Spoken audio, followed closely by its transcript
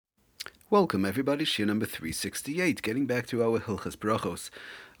Welcome everybody, Shir number 368, getting back to our Hilchas Brachos.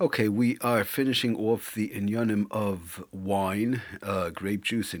 Okay, we are finishing off the inyanim of wine, grape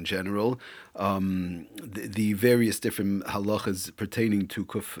juice in general, the various different halachas pertaining to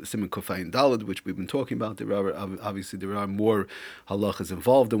Siman Kufayin Dalad, which we've been talking about. Obviously there are more halachas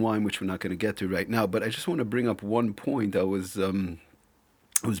involved in wine, which we're not going to get to right now, but I just want to bring up one point that was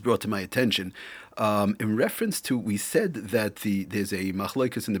brought to my attention. In reference to, we said that there's a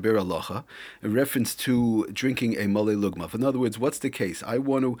machlokes in the Bir Halacha in reference to drinking a mole lugmav. In other words, what's the case?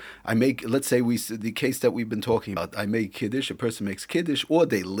 Let's say the case that we've been talking about. I make kiddush, a person makes kiddush, or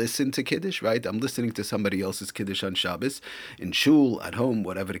they listen to kiddush, right? I'm listening to somebody else's kiddush on Shabbos, in shul, at home,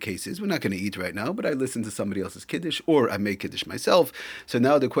 whatever the case is. We're not going to eat right now, but I listen to somebody else's kiddush, or I make kiddush myself. So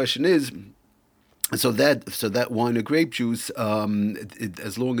now the question is, So that wine or grape juice,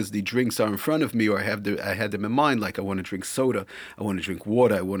 as long as the drinks are in front of me, or I had them in mind, like I want to drink soda, I want to drink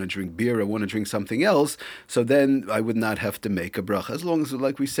water, I want to drink beer, I want to drink something else, so then I would not have to make a bracha. As long as,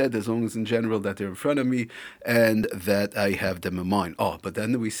 like we said, as long as in general that they're in front of me and that I have them in mind. But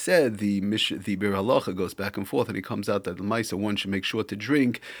then we said the Bir Halacha goes back and forth, and it comes out that the Maisa, one should make sure to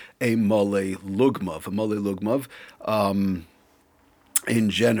drink a mole lugmav.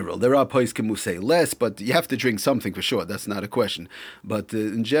 In general, there are poskim who say less, but you have to drink something for sure. That's not a question. But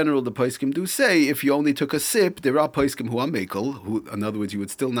in general, the poskim do say if you only took a sip, there are poskim who are mekel, who, in other words, you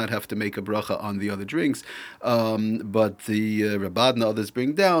would still not have to make a bracha on the other drinks. But the Rabbad and others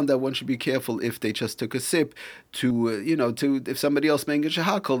bring down that one should be careful if they just took a sip to if somebody else making a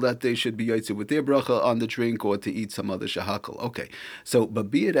shahakal, that they should be yotze with their bracha on the drink or to eat some other shahakal. Okay, so but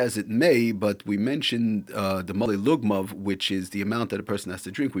be it as it may, but we mentioned the mole lugmav, which is the amount that a person has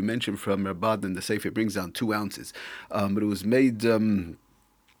to drink. We mentioned from Rabbad and the Sefer brings down 2 ounces, but it was made. It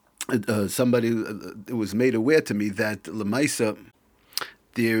was made aware to me that Lamaisa,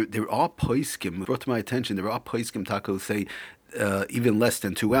 there are poskim, brought to my attention, there are poskim taco say even less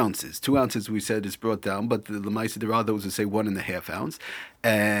than 2 ounces. 2 ounces, we said, is brought down, but the Lamaisa, there are those who say 1.5 ounce.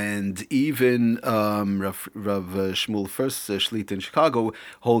 And even Rav Shmuel First Shlit in Chicago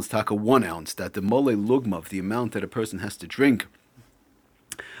holds taka 1 ounce, that the mole lugmav, the amount that a person has to drink,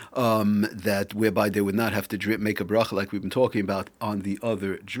 that whereby they would not have to make a bracha like we've been talking about on the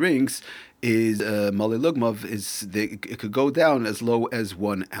other drinks, is mole lugmav, it could go down as low as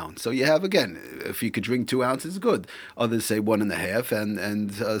 1 ounce. So you have, again, if you could drink 2 ounces, good. Others say 1.5,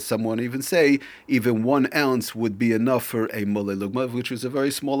 and someone even say even 1 ounce would be enough for a mole lugmav, which is a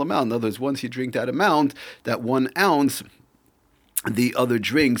very small amount. In other words, once you drink that amount, that 1 ounce, the other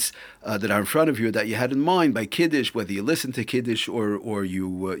drinks that are in front of you that you had in mind by Kiddush, whether you listen to Kiddush or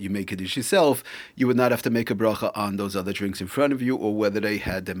you make Kiddush yourself, you would not have to make a bracha on those other drinks in front of you, or whether they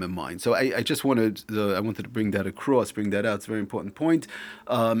had them in mind. So I just wanted to bring that across, bring that out. It's a very important point,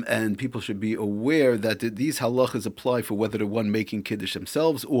 and people should be aware that these halachas apply for whether the one making Kiddush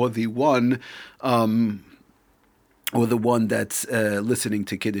themselves or the one that's listening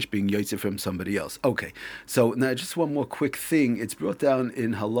to Kiddush being yotze from somebody else. Okay, so now just one more quick thing. It's brought down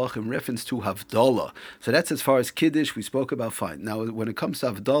in Halach in reference to Havdala. So that's as far as Kiddush we spoke about, fine. Now when it comes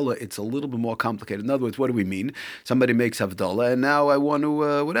to Havdala, it's a little bit more complicated. In other words, what do we mean? Somebody makes Havdala, and now I want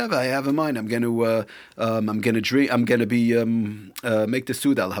to, whatever I have in mind, I'm going to drink, I'm going to be, make the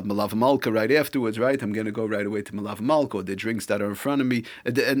Suda. I'll have Melava malka right afterwards, right? I'm going to go right away to Melava malka, or the drinks that are in front of me,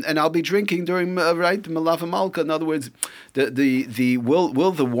 and I'll be drinking during, Melava malka. In other words, will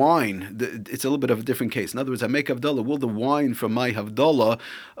the wine, it's a little bit of a different case. In other words, I make Havdalah, will the wine from my Havdalah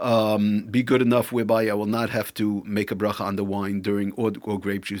be good enough whereby I will not have to make a bracha on the wine during, or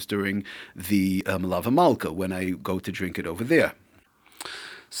grape juice during the Melava malka when I go to drink it over there?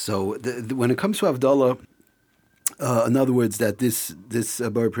 So when it comes to Havdalah, in other words, that this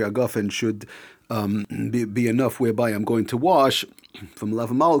Bar Priagafen should be enough whereby I'm going to wash from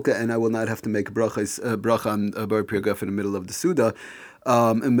Melava malka, and I will not have to make a bracha on Bar Priagafen in the middle of the Suda,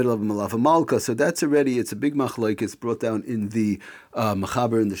 in the middle of Melava malka. So that's already, it's a big machlok. It's brought down in the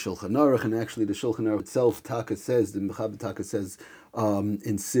Mechaber in the Shulchan Aruch, and actually the Shulchan Aruch itself, Taka says, the Mechaber Taka says,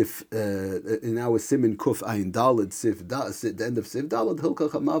 in Sif, in our Siman Kuf Ayin Dalad, the end of Sif Dalad,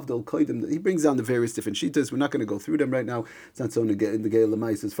 Hilkach Hamavdal Koidim. He brings down the various different shitas. We're not going to go through them right now. It's not so in the Geil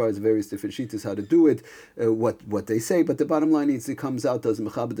Lamais as far as the various different shitas, how to do it, what they say. But the bottom line is, it comes out as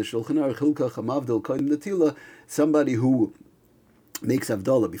Mechaber the Shulchan Aruch, Hilkach Hamavdal Koidim Natila, somebody who makes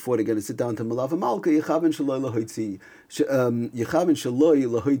Havdalah before they're going to sit down to Melava malka, Yechaven Shaloi Lahoitzi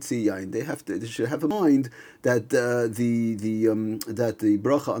Yain. They should have in mind that that the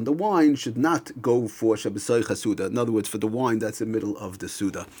bracha on the wine should not go for Shabbosai Chasuda. In other words, for the wine that's in the middle of the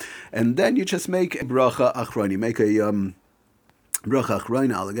Suda, and then you just make a bracha achroni, make a Brocha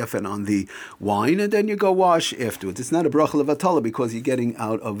achrona al gefen on the wine, and then you go wash afterwards. It's not a brocha levatala because you're getting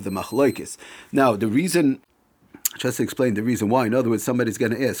out of the machlokes. Now, the reason, just to explain the reason why. In other words, somebody's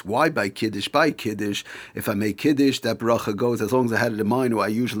going to ask, why by Kiddush? By Kiddush, if I make Kiddush, that bracha goes, as long as I had it in mind, or I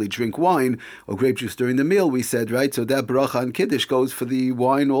usually drink wine or grape juice during the meal, we said, right? So that bracha on Kiddush goes for the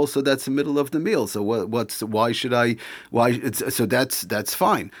wine also that's the middle of the meal. So why should I, so that's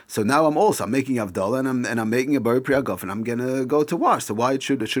fine. So now I'm making Havdala and I'm making a Bar Priyagof and I'm going to go to wash. So why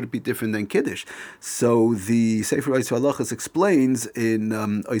should it be different than Kiddush? So the Sefer Ois Halachas explains in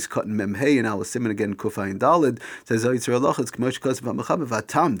Ois Cotton Memhei and Al Simon again, Kufa and Dalid, says the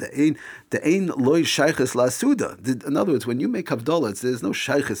ein loy shayches la suda. In other words, when you make Havdala, there's no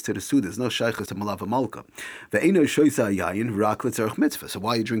shayches to the suda, there's no shayches to Melava malka. Ve'eno shoysa yayin rak letzarich mitzvah. So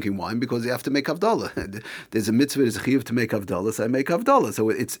why are you drinking wine? Because you have to make Havdala. There's a mitzvah, there's a chiyuv to make Havdala, so I make Havdala. So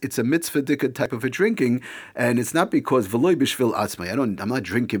it's a mitzvah dikad type of a drinking, and it's not because v'loy b'shvil atzmai. I'm not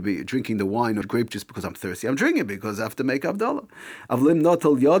drinking the wine or grape just because I'm thirsty. I'm drinking it because I have to make Havdala. Avlim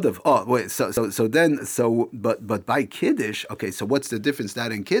notel yadav. Oh wait, but by Kiddush, okay, so what's the difference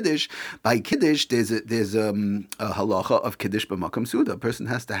that in Kiddush? By Kiddush, there's a halacha of Kiddush b'makam suda. A person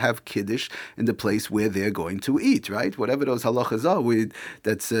has to have Kiddush in the place where they're going to eat, right? Whatever those halachas are,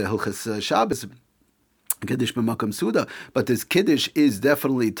 that's Hilchas Shabbos. Kiddush b'makam suda, but this Kiddush is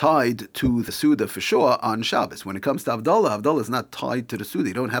definitely tied to the suda for sure on Shabbos. When it comes to Havdala is not tied to the suda.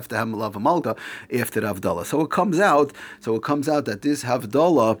 You don't have to have Melava malka after the Havdala. So it comes out that this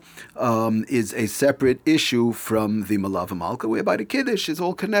Havdala is a separate issue from the Melava malka, whereby the Kiddush is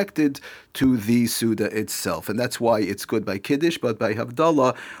all connected to the suda itself, and that's why it's good by Kiddush, but by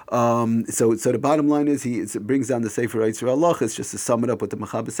Havdala. So the bottom line is it brings down the Sefer Yitzhak Halachas just to sum it up what the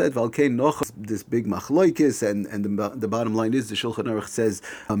Mechaber said. Valkein nochas, this big machlok. And the bottom line is the Shulchan Aruch says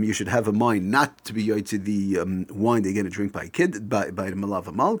you should have a mind not to be yoytze the wine they're going to drink by the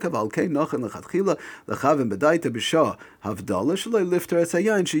Melava malka. V'alkein nochen lechatchila lechavim b'daita b'shah Havdala shaloi lifter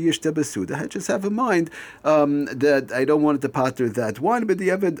esayayin sheyishta b'suda. Just have a mind that I don't want it to pater that wine, but the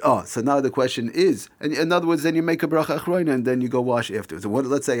evid. So now the question is, in other words, then you make a bracha achrona and then you go wash afterwards.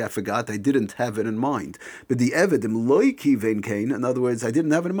 Let's say I forgot, I didn't have it in mind, but the evidim loy kivein kain. In other words, I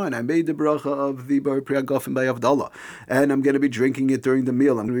didn't have it in mind. I made the bracha of the Bar Priya Gofen by Havdala, and I'm going to be drinking it during the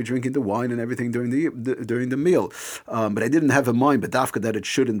meal. I'm going to be drinking the wine and everything during the meal. But I didn't have in mind, but dafka that it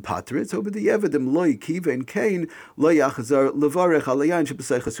shouldn't pater it. So, but the evidim loy kivein kain loy yachzar levarech alayin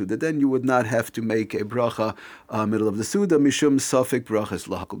shebesaycha suda. Then you would not have to make a bracha middle of the suda mishum safek brachas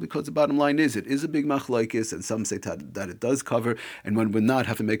lahakol, because the bottom line is it is a big machlokes, and some say that it does cover, and one would not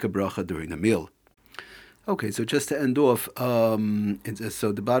have to make a bracha during the meal. Okay, so just to end off, so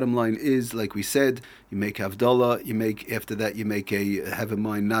the bottom line is, like we said, you make Havdala, after that you make have in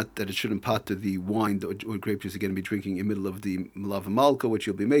mind not that it shouldn't pater the wine or grape juice you're going to be drinking in the middle of the Melava malka, which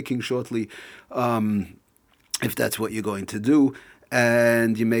you'll be making shortly, if that's what you're going to do.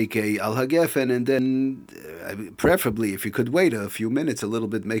 And you make a al hagefen, and then preferably if you could wait a few minutes,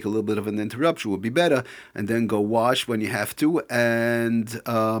 make a little bit of an interruption would be better, and then go wash when you have to. And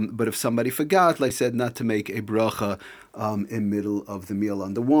but if somebody forgot, like I said, not to make a bracha in middle of the meal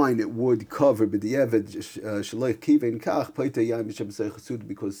on the wine, it would cover b'di'evet shaloich kivein kach paita yam b'shem chasud,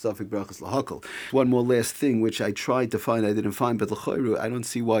 because safek brachas lahakol. One more last thing which I tried to find, I didn't find, but l'chayru, I don't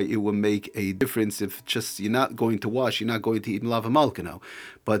see why it will make a difference if just you're not going to wash, you're not going to eat Melava malka now,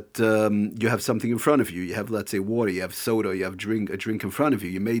 but you have something in front of you. You have, let's say, water, you have soda, you have a drink in front of you.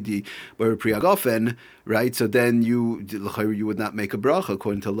 You made the bar priyagofen, right? So then you would not make a bracha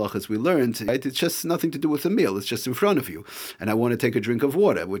according to halachas we learned. Right? It's just nothing to do with the meal. It's just in front of you, and I want to take a drink of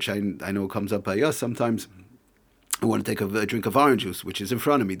water, which I know comes up by us sometimes. I want to take a drink of orange juice, which is in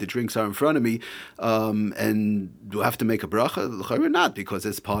front of me. The drinks are in front of me, and do I have to make a bracha? Or not, because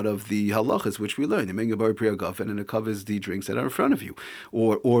it's part of the halachas which we learned. You make a bar priyagofen, and it covers the drinks that are in front of you,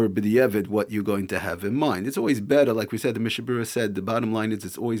 or b'di'evid, what you're going to have in mind. It's always better, like we said, the Mishabura said, the bottom line is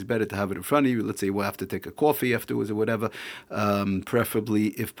it's always better to have it in front of you. Let's say we'll have to take a coffee afterwards or whatever, preferably,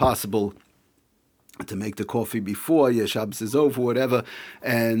 if possible, to make the coffee before Shabbos is over, whatever,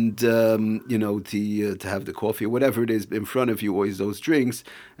 and to have the coffee or whatever it is in front of you, always those drinks,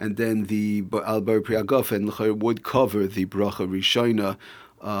 and then the al bar priyagofen would cover the bracha rishona,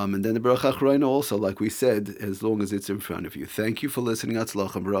 and then the bracha achrona also, like we said, as long as it's in front of you. Thank you for listening.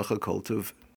 Atzlach and bracha kol tov.